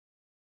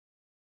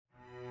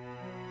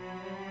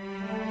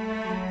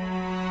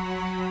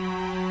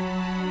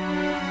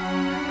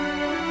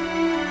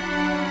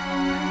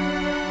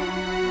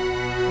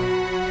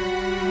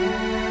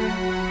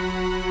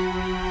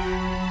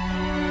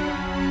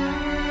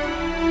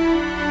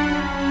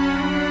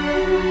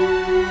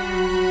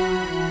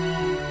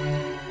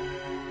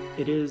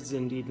is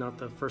indeed not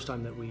the first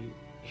time that we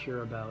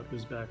hear about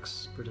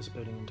Uzbeks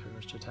participating in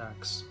terrorist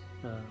attacks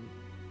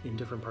in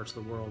different parts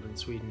of the world, in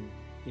Sweden,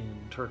 in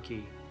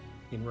Turkey,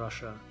 in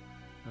Russia,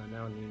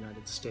 now in the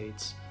United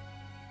States.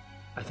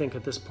 I think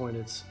at this point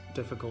it's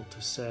difficult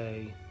to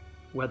say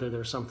whether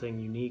there's something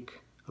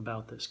unique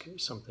about this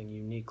case, something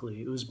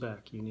uniquely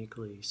Uzbek,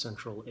 uniquely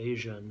Central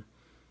Asian,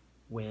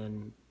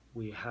 when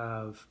we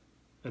have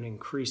an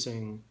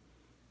increasing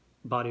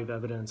body of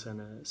evidence and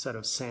a set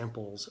of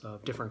samples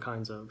of different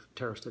kinds of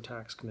terrorist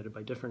attacks committed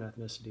by different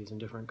ethnicities in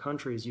different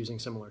countries using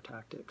similar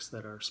tactics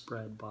that are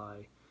spread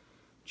by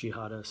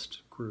jihadist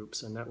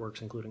groups and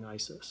networks, including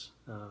ISIS,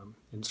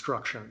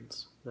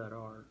 instructions that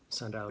are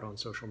sent out on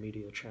social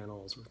media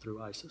channels or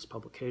through ISIS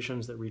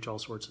publications that reach all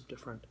sorts of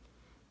different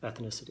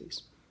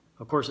ethnicities.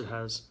 Of course, it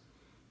has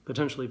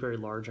potentially very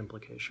large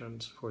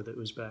implications for the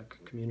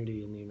Uzbek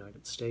community in the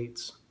United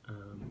States.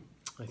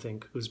 I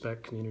think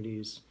Uzbek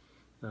communities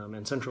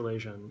and Central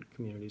Asian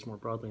communities more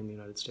broadly in the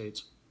United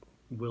States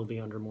will be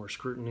under more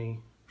scrutiny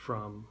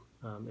from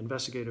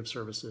investigative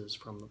services,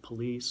 from the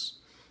police.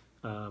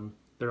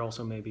 There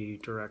also may be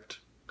direct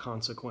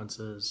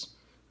consequences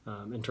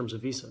in terms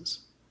of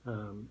visas,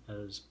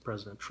 as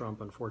President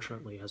Trump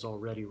unfortunately has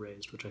already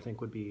raised, which I think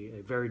would be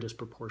a very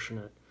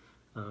disproportionate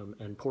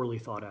and poorly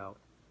thought out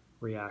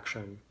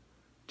reaction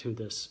to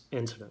this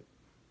incident.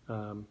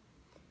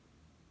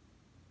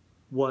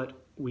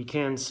 What we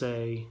can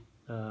say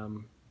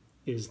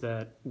is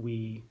that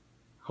we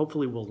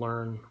hopefully will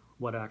learn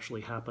what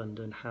actually happened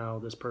and how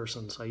this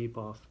person,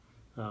 Soipov,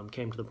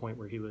 came to the point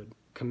where he would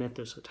commit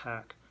this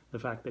attack. The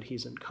fact that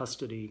he's in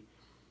custody,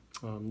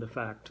 the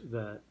fact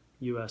that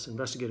U.S.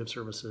 investigative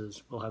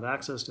services will have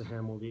access to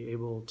him, will be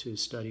able to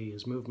study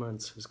his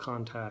movements, his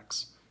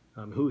contacts,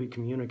 who he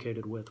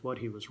communicated with, what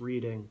he was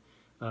reading,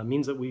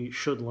 means that we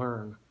should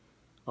learn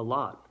a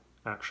lot,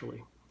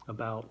 actually,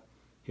 about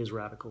his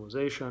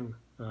radicalization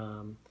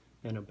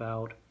and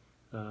about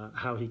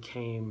how he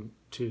came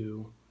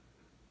to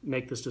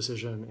make this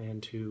decision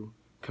and to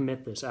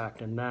commit this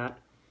act. And that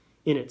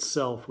in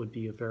itself would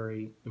be a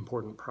very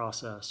important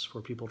process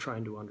for people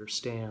trying to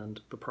understand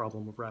the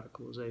problem of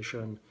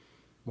radicalization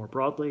more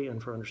broadly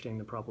and for understanding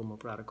the problem of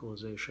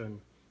radicalization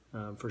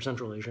for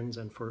Central Asians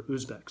and for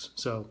Uzbeks.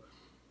 So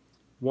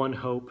one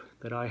hope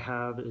that I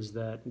have is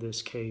that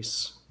this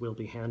case will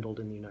be handled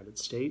in the United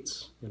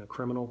States in a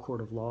criminal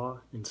court of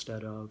law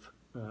instead of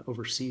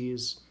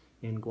overseas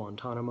in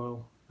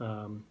Guantanamo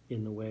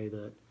in the way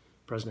that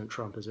President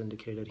Trump has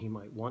indicated he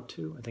might want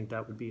to. I think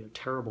that would be a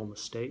terrible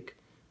mistake.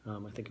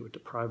 I think it would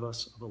deprive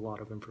us of a lot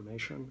of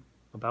information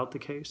about the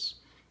case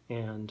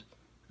and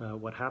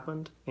what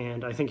happened.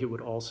 And I think it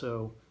would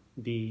also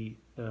be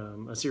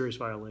a serious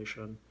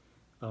violation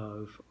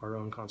of our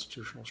own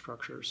constitutional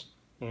structures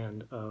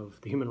and of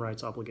the human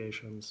rights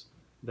obligations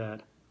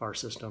that our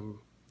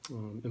system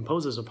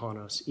imposes upon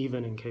us,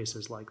 even in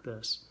cases like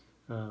this.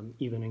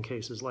 Even in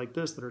cases like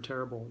this that are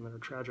terrible and that are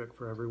tragic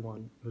for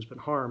everyone who's been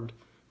harmed,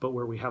 but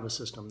where we have a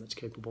system that's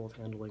capable of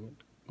handling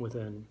it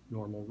within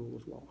normal rule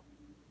of law.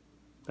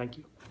 Thank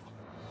you.